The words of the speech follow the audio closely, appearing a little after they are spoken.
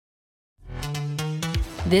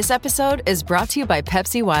This episode is brought to you by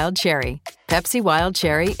Pepsi Wild Cherry. Pepsi Wild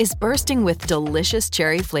Cherry is bursting with delicious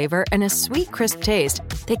cherry flavor and a sweet, crisp taste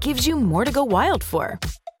that gives you more to go wild for.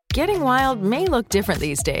 Getting wild may look different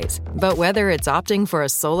these days, but whether it's opting for a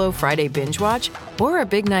solo Friday binge watch or a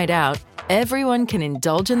big night out, everyone can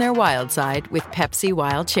indulge in their wild side with Pepsi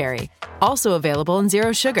Wild Cherry. Also available in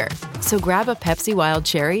Zero Sugar. So grab a Pepsi Wild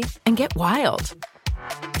Cherry and get wild.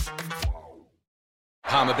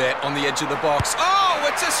 Palmerbet on the edge of the box. Oh,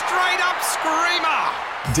 it's a straight-up screamer!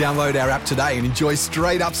 Download our app today and enjoy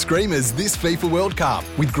straight-up screamers this FIFA World Cup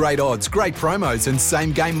with great odds, great promos and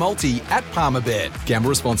same-game multi at Palmerbet. Gamble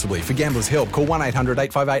responsibly. For Gamblers' Help, call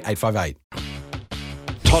 1-800-858-858.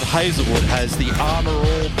 Todd Hazelwood has the Armour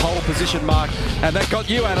All pole position mark, and that got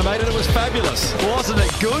you animated. It was fabulous. Wasn't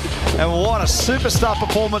it good? And what a superstar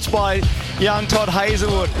performance by young Todd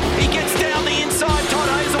Hazelwood. He gets down the inside, Todd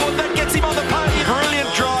Hazelwood. That gets him on the podium.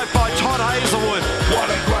 Brilliant drive by Todd Hazelwood. What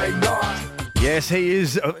a great night. Yes, he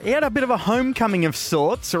is. He had a bit of a homecoming of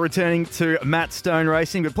sorts, returning to Matt Stone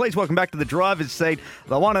Racing. But please welcome back to the driver's seat,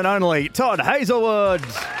 the one and only Todd Hazelwood.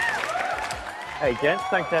 Hey, gents.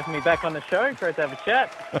 Thanks for having me back on the show. Great to have a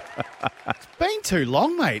chat. It's been too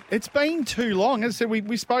long, mate. It's been too long. As I said,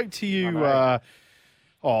 we spoke to you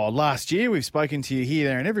last year. We've spoken to you here,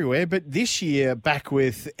 there and everywhere. But this year, back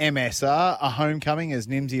with MSR, a homecoming, as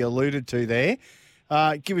Nimsy alluded to there.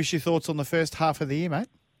 Give us your thoughts on the first half of the year, mate.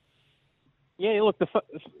 Yeah, look, to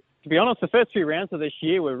be honest, the first few rounds of this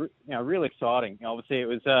year were really exciting. Obviously, it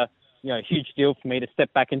was a huge deal for me to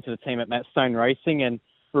step back into the team at Matt Stone Racing, and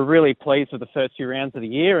we're really pleased with the first few rounds of the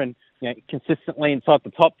year and consistently inside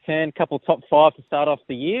the top 10, couple of top 5 to start off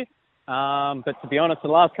the year. But to be honest, the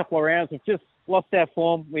last couple of rounds we've just lost our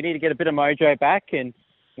form. We need to get a bit of mojo back, and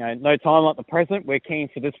no time like the present. We're keen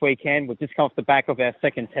for this weekend. We've just come off the back of our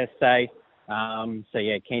second test day.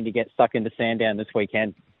 Keen to get stuck into Sandown this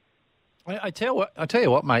weekend. I tell you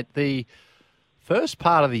what, mate. The first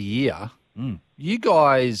part of the year, you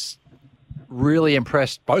guys really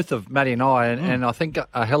impressed both of Matty and I, and I think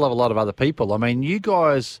a hell of a lot of other people. I mean, you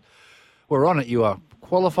guys were on it. You were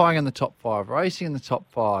qualifying in the top 5, racing in the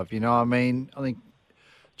top 5. I think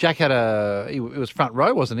Jack he was front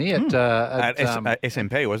row, wasn't he? At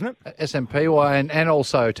SMP, wasn't it? SMP and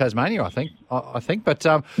also Tasmania, I think. But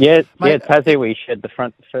mate, Tassie, we shed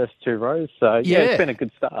the first 2 rows, so it's been a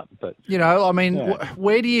good start. But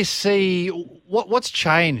where do you see what's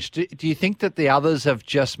changed? Do you think that the others have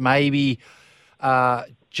just maybe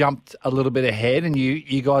jumped a little bit ahead, and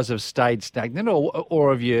you guys have stayed stagnant,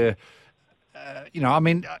 or have you?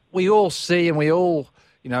 We all see, and we all,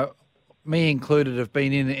 me included, have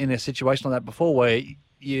been in a situation like that before, where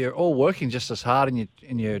you're all working just as hard and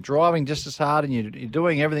you're driving just as hard and you're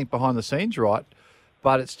doing everything behind the scenes right,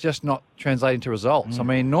 but it's just not translating to results. I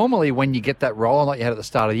mean, normally when you get that rolling like you had at the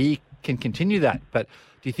start of the year, you can continue that. But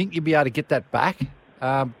do you think you'll be able to get that back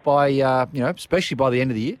by especially by the end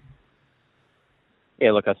of the year?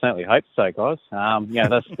 Yeah, look, I certainly hope so, guys.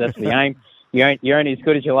 That's the aim. You're only as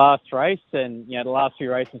good as your last race, and the last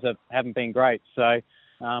few races haven't been great. So.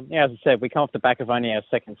 As I said, we come off the back of only our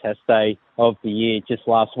second test day of the year just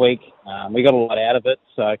last week. We got a lot out of it.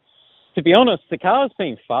 So, to be honest, the car's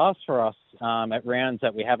been fast for us at rounds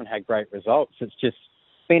that we haven't had great results. It's just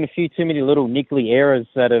been a few too many little niggly errors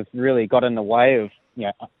that have really got in the way of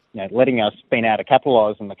letting us being able to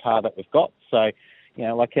capitalise on the car that we've got. So,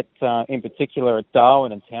 in particular at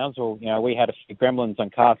Darwin and Townsville, we had a few gremlins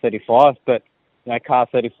on car 35, but car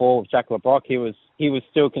 34 with Jack LeBrock, he was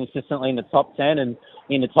still consistently in the top 10 and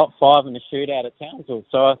in the top 5 in the shootout at Townsville.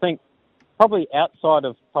 So I think probably outside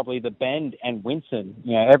of probably the Bend and Winton,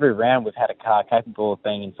 every round we've had a car capable of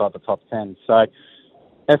being inside the top 10. So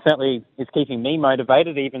that certainly is keeping me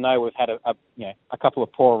motivated, even though we've had a couple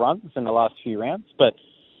of poor runs in the last few rounds. But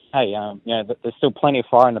hey, there's still plenty of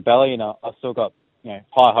fire in the belly, and I've still got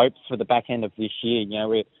high hopes for the back end of this year.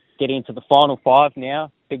 We're getting into the final 5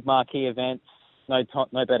 now, big marquee events.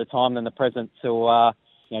 No better time than the present to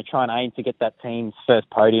try and aim to get that team's first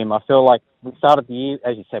podium. I feel like we started the year,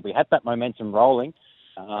 as you said, we had that momentum rolling,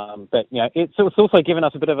 but it's also given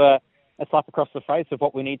us a bit of a slap across the face of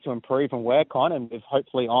what we need to improve and work on, and we've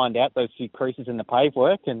hopefully ironed out those few creases in the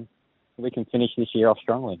pavework, and we can finish this year off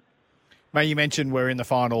strongly. Mate, you mentioned we're in the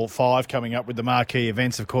final 5 coming up with the marquee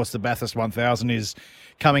events. Of course, the Bathurst 1000 is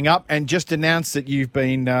coming up, and just announced that you're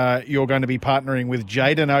going to be partnering with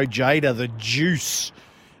Jada. No, Jada, the Juice.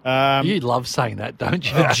 You love saying that, don't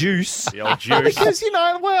you? The Juice. The old Juice. Because, and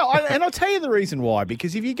I'll tell you the reason why.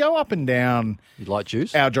 Because if you go up and down... You like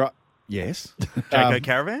juice? Our drive... Yes. Jayco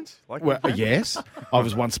Caravans? Yes. I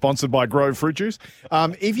was once sponsored by Grove Fruit Juice.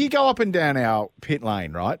 If you go up and down our pit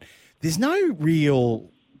lane, right, there's no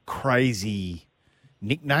real crazy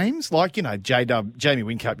nicknames. Like, J-Dub, Jamie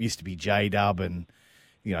Whincup used to be J-Dub and,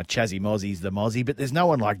 Chazzy Mozzie's the Mozzie, but there's no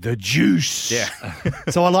one like the Juice. Yeah.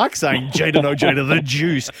 So I like saying Jada no Jada the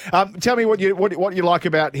Juice. Tell me what you like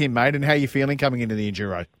about him, mate, and how you're feeling coming into the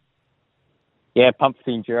Enduro. Yeah, pumped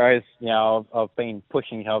for the Enduros. I've been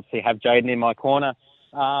pushing to obviously have Jaden in my corner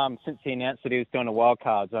since he announced that he was doing a wild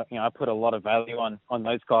card. I put a lot of value on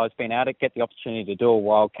those guys being able to get the opportunity to do a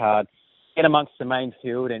wild card, get amongst the main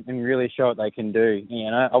field and really show what they can do.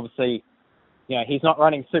 Obviously, he's not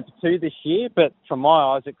running Super 2 this year, but from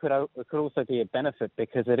my eyes, it could also be a benefit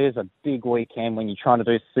because it is a big weekend when you're trying to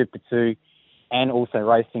do Super 2 and also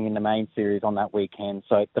racing in the main series on that weekend.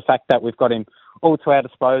 So the fact that we've got him all to our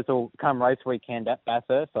disposal come race weekend at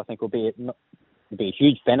Bathurst, I think will be a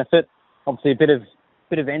huge benefit. Obviously, a bit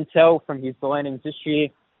of intel from his learnings this year,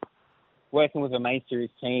 working with a main series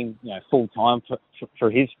team, full time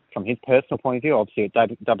from his personal point of view, obviously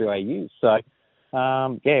at WAU. So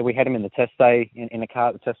we had him in the test day in the car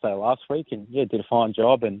at the test day last week, and did a fine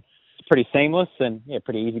job, and it's pretty seamless and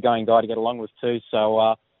pretty easygoing guy to get along with too.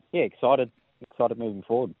 So excited moving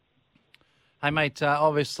forward. Hey, mate,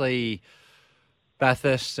 obviously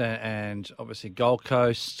Bathurst and obviously Gold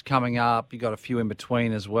Coast coming up. You got a few in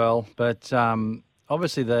between as well. But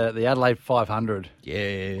obviously the Adelaide 500,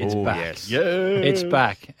 it's back. Yes. It's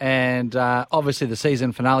back. And obviously the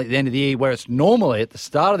season finale at the end of the year where it's normally at the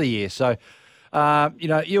start of the year. So,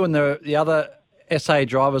 you and the other SA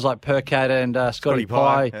drivers like Percat and Scotty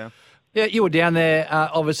Pye, you were down there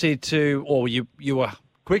obviously you were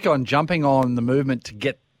quick on jumping on the movement to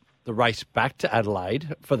get the race back to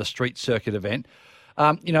Adelaide for the street circuit event.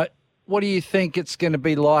 What do you think it's going to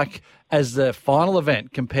be like as the final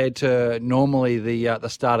event compared to normally the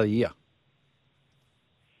start of the year?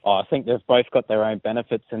 I think they've both got their own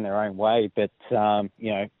benefits in their own way. But,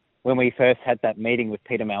 when we first had that meeting with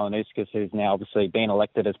Peter Malinauskas, who's now obviously been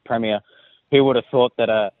elected as Premier, who would have thought that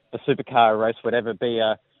a supercar race would ever be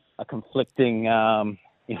a conflicting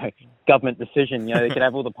government decision? They could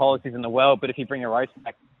have all the policies in the world, but if you bring a race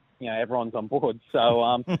back, everyone's on board.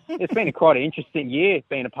 So it's been quite an interesting year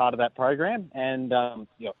being a part of that program. And,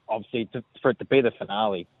 obviously for it to be the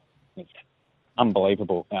finale, it's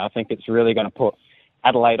unbelievable. I think it's really going to put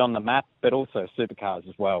Adelaide on the map, but also supercars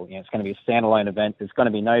as well. It's going to be a standalone event. There's going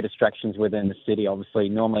to be no distractions within the city. Obviously,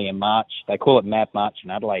 normally in March, they call it Mad March in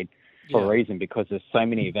Adelaide for a reason because there's so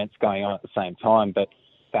many events going on at the same time. But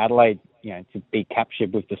for Adelaide, to be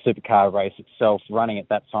captured with the supercar race itself running at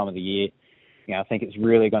that time of the year, I think it's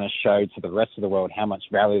really going to show to the rest of the world how much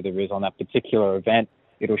value there is on that particular event.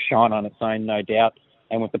 It'll shine on its own, no doubt.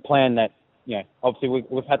 And with the plan that, obviously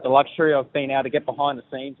we've had the luxury of being able to get behind the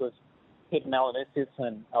scenes with Peter Malinauskas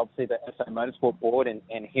and obviously the SA Motorsport Board and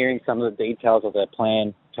hearing some of the details of their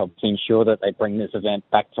plan to ensure that they bring this event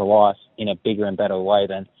back to life in a bigger and better way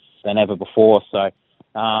than ever before. So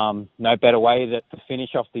no better way to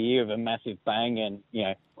finish off the year with a massive bang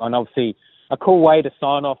and obviously a cool way to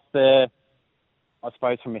sign off I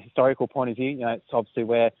suppose from a historical point of view, it's obviously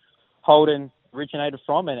where Holden originated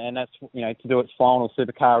from and that's, to do its final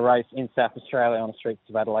supercar race in South Australia on the streets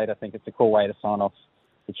of Adelaide. I think it's a cool way to sign off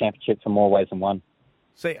the championship for more ways than one.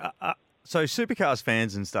 See, so supercars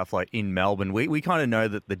fans and stuff like in Melbourne, we kind of know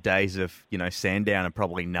that the days of, Sandown are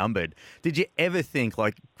probably numbered. Did you ever think,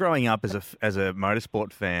 like growing up as a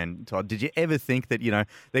motorsport fan, Todd, did you ever think that,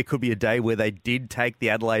 there could be a day where they did take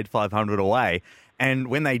the Adelaide 500 away? And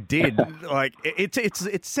when they did,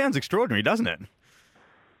 it sounds extraordinary, doesn't it?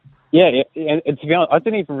 Yeah, and to be honest, I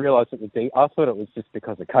didn't even realise it would be. I thought it was just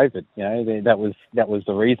because of COVID. That was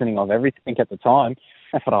the reasoning of everything at the time.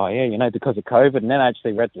 I thought, because of COVID. And then I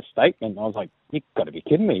actually read the statement. And I was like, you've got to be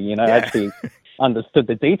kidding me. I actually understood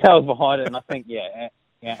the details behind it. And I think,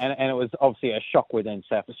 and it was obviously a shock within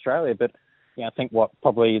South Australia. But I think what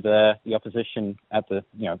probably the opposition at the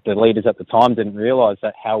leaders at the time didn't realise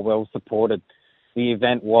that how well supported the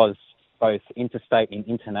event was both interstate and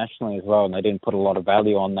internationally as well, and they didn't put a lot of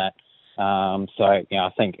value on that. I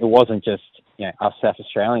think it wasn't just us South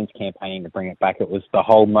Australians campaigning to bring it back. It was the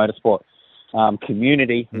whole motorsport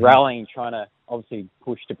community rallying, trying to obviously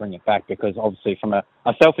push to bring it back because obviously from a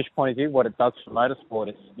selfish point of view, what it does for motorsport,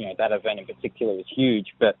 it's, that event in particular is huge,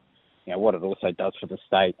 but what it also does for the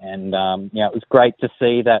state. And, it was great to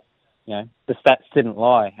see that, the stats didn't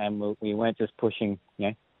lie and we weren't just pushing,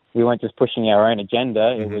 our own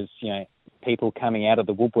agenda. It was, people coming out of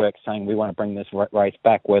the woodwork saying we want to bring this race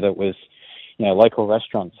back, whether it was, local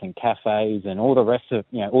restaurants and cafes and all the rest of,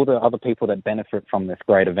 all the other people that benefit from this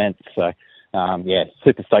great event. So,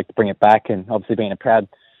 super stoked to bring it back, and obviously being a proud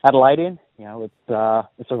Adelaidean,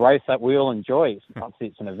 it's a race that we all enjoy. Obviously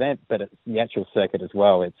it's an event, but it's the actual circuit as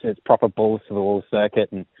well. It's proper balls to the wall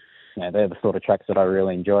circuit, and they're the sort of tracks that I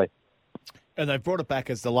really enjoy. And they've brought it back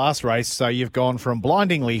as the last race, so you've gone from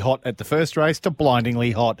blindingly hot at the first race to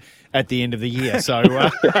blindingly hot at the end of the year. So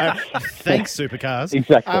thanks, Supercars.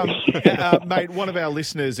 Exactly. Mate, one of our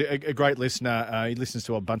listeners, a great listener, he listens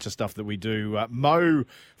to a bunch of stuff that we do, Mo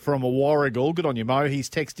from Warrigal. Good on you, Mo. He's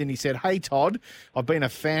texted in, he said, "Hey, Todd, I've been a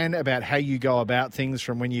fan about how you go about things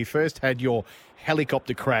from when you first had your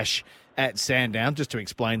helicopter crash at Sandown." Just to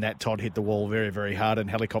explain that, Todd hit the wall very, very hard and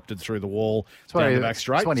helicoptered through the wall down the back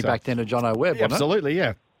straight. It's when he backed into John O'Webb, wasn't it? Absolutely,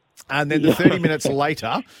 yeah. And then 30 minutes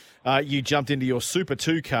later, you jumped into your Super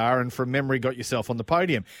 2 car and from memory got yourself on the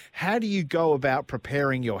podium. How do you go about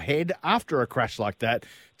preparing your head after a crash like that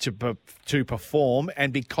to perform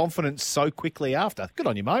and be confident so quickly after? Good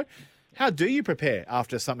on you, Mo. How do you prepare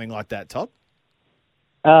after something like that, Todd?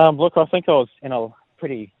 Look, I think I was in a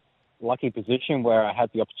pretty lucky position where I had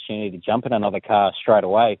the opportunity to jump in another car straight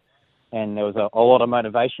away, and there was a lot of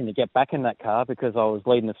motivation to get back in that car because I was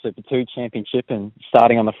leading the Super 2 championship and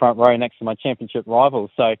starting on the front row next to my championship rival.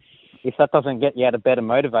 So if that doesn't get you out of bed and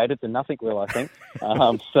motivated, then nothing will, I think.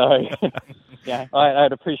 I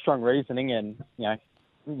had a pretty strong reasoning, and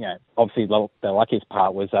obviously the luckiest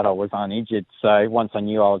part was that I was uninjured. So once I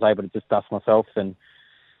knew I was able to just dust myself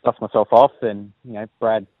off, and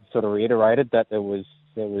Brad sort of reiterated that there was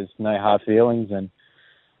no hard feelings, and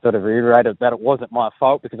sort of reiterated that it wasn't my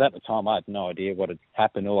fault, because at the time I had no idea what had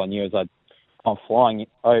happened. All I knew is I'd gone flying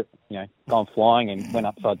and went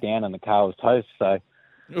upside down and the car was toast. So,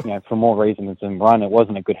 for more reasons than one, it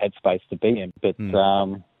wasn't a good headspace to be in. But,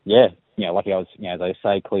 lucky I was, as I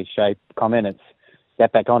say, cliche comment, it's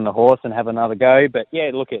get back on the horse and have another go. But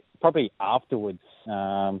probably afterwards,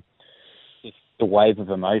 the wave of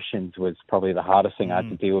emotions was probably the hardest thing I had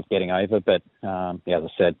to deal with getting over. But as I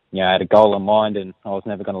said, I had a goal in mind, and I was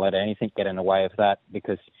never going to let anything get in the way of that,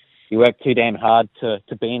 because you work too damn hard to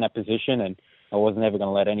be in that position, and I was never going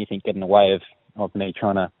to let anything get in the way of me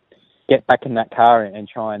trying to get back in that car and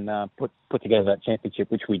try and put together that championship,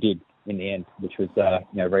 which we did in the end, which was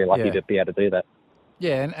very lucky to be able to do that.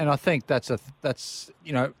 Yeah, and I think that's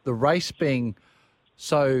the race being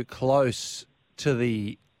so close to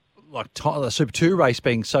the Super 2 race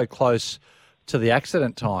being so close to the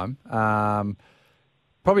accident time,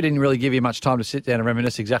 probably didn't really give you much time to sit down and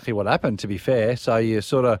reminisce exactly what happened, to be fair. So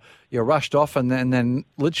you're rushed off, and then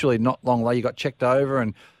literally not long later you got checked over,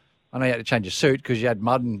 and I know you had to change your suit because you had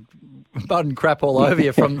mud and crap all over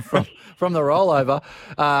you from the rollover,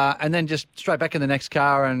 and then just straight back in the next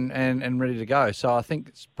car and ready to go. So I think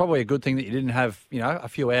it's probably a good thing that you didn't have a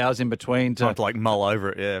few hours in between to mull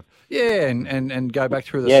over it. Yeah, and go back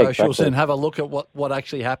through the socials exactly. and have a look at what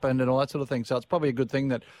actually happened and all that sort of thing. So it's probably a good thing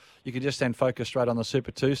that you could just then focus straight on the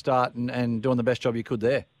Super 2 start and doing the best job you could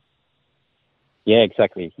there. Yeah,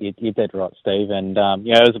 exactly. You're dead right, Steve. And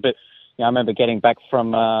it was a bit. I remember getting back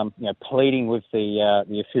from pleading with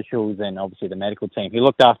the officials and obviously the medical team, who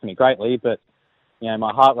looked after me greatly, but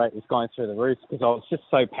my heart rate was going through the roof because I was just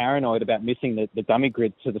so paranoid about missing the dummy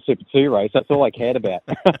grid to the Super 2 race. That's all I cared about.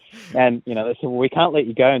 And they said, well, we can't let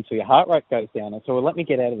you go until your heart rate goes down. I said, well, let me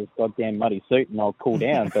get out of this goddamn muddy suit and I'll cool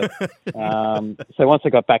down. But so once I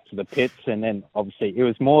got back to the pits, and then obviously it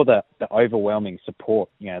was more the overwhelming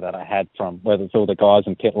support that I had from whether it's all the guys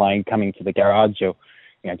in pit lane coming to the garage or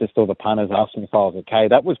just all the punters asking if I was okay.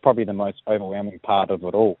 That was probably the most overwhelming part of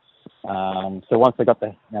it all. So once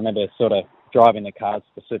I remember sort of driving the cars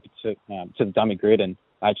to the dummy grid, and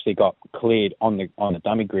I actually got cleared on the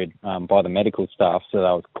dummy grid by the medical staff, so that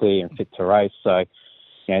I was clear and fit to race. So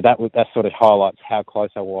that sort of highlights how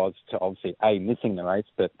close I was to obviously missing the race,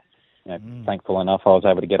 but thankful enough I was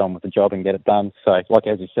able to get on with the job and get it done. So like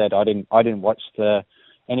as you said, I didn't watch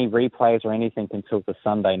any replays or anything until the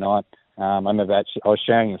Sunday night. I remember I was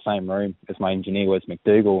sharing the same room as my engineer, Wes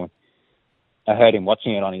McDougall. I heard him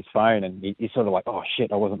watching it on his phone, and he's sort of like, oh,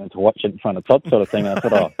 shit, I wasn't meant to watch it in front of Todd sort of thing. And I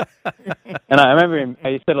said, oh. And I remember him,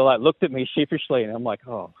 he sort of like looked at me sheepishly, and I'm like,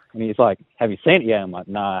 oh. And he's like, have you seen it? Yeah. I'm like,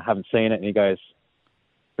 nah, I haven't seen it. And he goes,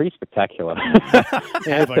 pretty spectacular.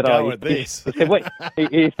 Have a go at this.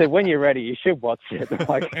 He said, when you're ready, you should watch it. I'm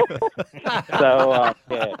like, so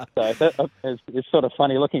it's sort of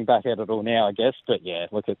funny looking back at it all now, I guess. But yeah,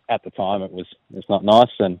 look, at the time it's not nice,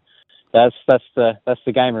 and that's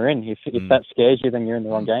the game we're in. If that scares you, then you're in the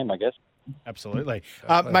wrong game, I guess. Absolutely.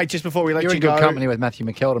 Mate, just before we let You're you in good go... company with Matthew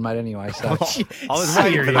McKeldin, mate, anyway. So. I was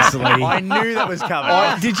waiting for that. I knew that was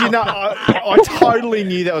coming. Did you know? I totally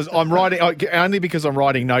knew that was. I'm writing only because I'm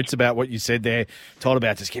writing notes about what you said there, Todd,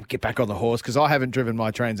 about just get back on the horse because I haven't driven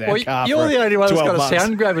my Trans Am car. You're the only one that's got months. a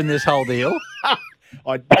sound grab in this whole deal.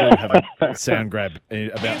 I do have a sound grab about me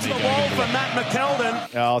going into Matt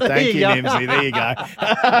McKeldin. Oh, thank you, Nimsy. There you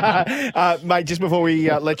go, mate. Just before we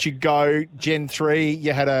let you go, Gen 3,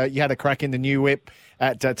 you had a crack in the new whip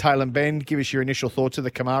at Tail and Bend. Give us your initial thoughts of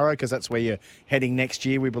the Camaro because that's where you're heading next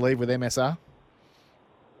year, we believe, with MSR.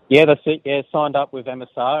 Yeah, that's it. Yeah, signed up with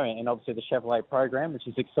MSR and obviously the Chevrolet program, which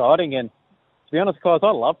is exciting. And to be honest, guys,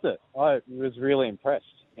 I loved it. I was really impressed.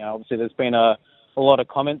 Obviously there's been a lot of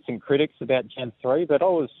comments and critics about Gen 3, but I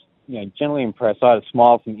was, generally impressed. I had a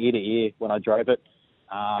smile from ear to ear when I drove it.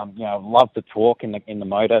 I love the torque in the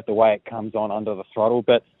motor, the way it comes on under the throttle,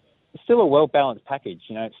 but it's still a well-balanced package.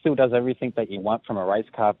 It still does everything that you want from a race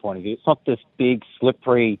car point of view. It's not this big,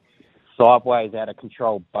 slippery, sideways,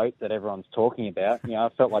 out-of-control boat that everyone's talking about. I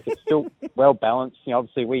felt like it's still well-balanced.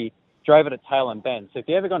 Obviously, we drove it at Tail and Bend, so if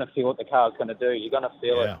you're ever going to feel what the car's going to do, you're going to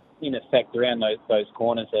feel it in effect around those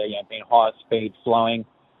corners there, being high speed, flowing,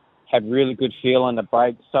 had really good feel on the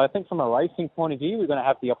brakes. So I think from a racing point of view, we're going to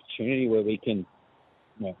have the opportunity where we can,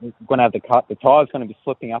 we're going to have the tyres going to be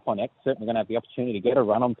slipping up on exit. We're going to have the opportunity to get a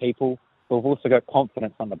run on people. But we've also got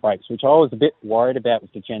confidence on the brakes, which I was a bit worried about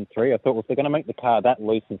with the Gen 3. I thought, if they're going to make the car that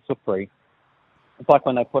loose and slippery, it's like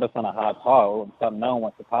when they put us on a hard tyre, all of a sudden no one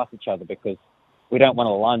wants to pass each other because we don't want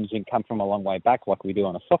to lunge and come from a long way back like we do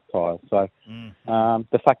on a soft tyre. So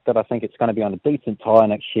the fact that I think it's going to be on a decent tyre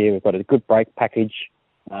next year, we've got a good brake package.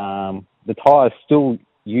 The tyre's still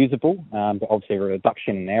usable, but obviously a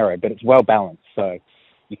reduction in aero, but it's well balanced. So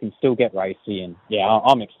you can still get racy, and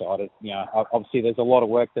I'm excited. Obviously there's a lot of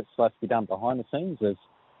work that's supposed to be done behind the scenes.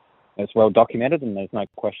 It's well documented, and there's no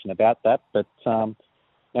question about that. But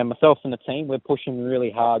myself and the team, we're pushing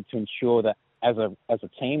really hard to ensure that as a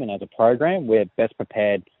team and as a program, we're best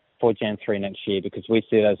prepared for Gen 3 next year because we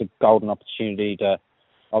see it as a golden opportunity to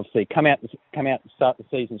obviously come out and start the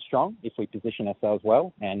season strong if we position ourselves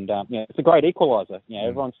well. And it's a great equaliser.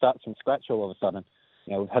 Everyone starts from scratch all of a sudden.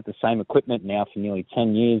 We've had the same equipment now for nearly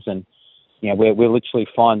 10 years, and we're literally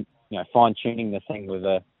fine tuning the thing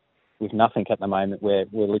with nothing at the moment. We're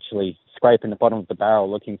literally scraping the bottom of the barrel,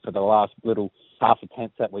 looking for the last little half a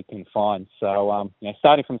tenth that we can find. So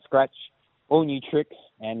starting from scratch, all new tricks,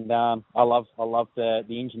 and I love the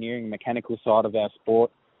engineering, mechanical side of our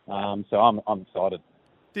sport. So I'm excited.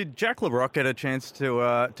 Did Jack LeBrock get a chance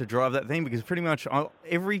to drive that thing? Because pretty much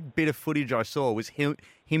every bit of footage I saw was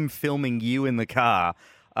him filming you in the car.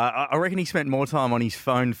 I reckon he spent more time on his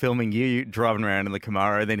phone filming you driving around in the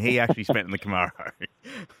Camaro than he actually spent in the Camaro.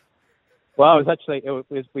 Well,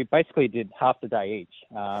 we basically did half the day each.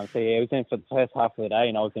 So he was in for the first half of the day,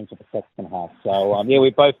 and I was in for the second half. So we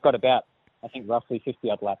both got about, I think, roughly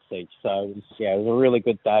 50-odd laps each. So it was a really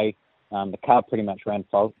good day. The car pretty much ran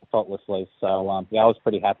faultlessly. So I was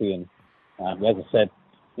pretty happy, and as I said,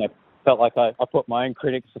 felt like I put my own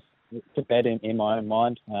critics to bed in my own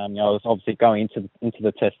mind. I was obviously going into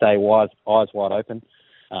the test day eyes wide open,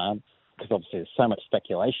 because obviously there's so much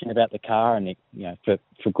speculation about the car, and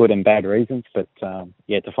for good and bad reasons. But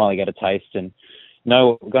to finally get a taste and know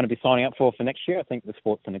what we're going to be signing up for next year, I think the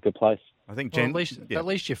sport's in a good place. I think at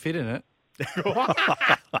least you fit in it.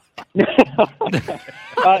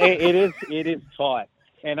 It is tight,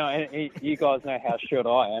 and you guys know how short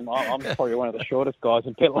I am. I'm probably one of the shortest guys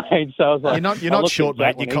in pit lane, so I was like, you're not short,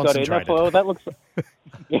 mate. You're concentrated. That looks.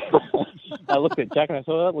 I looked at Jack and I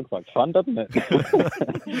thought, that looks like fun, doesn't it?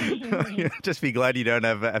 Just be glad you don't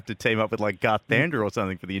have to team up with like Garth Dander or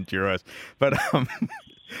something for the Enduros.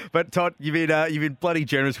 But Todd, you've been bloody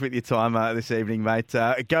generous with your time this evening, mate.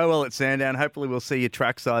 Go well at Sandown. Hopefully we'll see you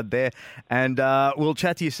trackside there. And we'll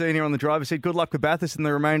chat to you soon here on the driver's seat. Good luck with Bathurst in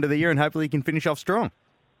the remainder of the year, and hopefully you can finish off strong.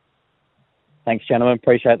 Thanks, gentlemen.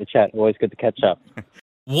 Appreciate the chat. Always good to catch up.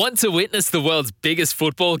 Want to witness the world's biggest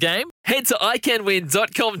football game? Head to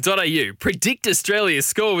iCanWin.com.au, predict Australia's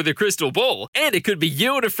score with a crystal ball, and it could be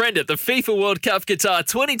you and a friend at the FIFA World Cup Qatar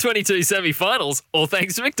 2022 semi-finals, all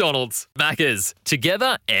thanks to McDonald's. Maccas,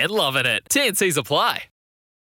 together and loving it. TNCs apply.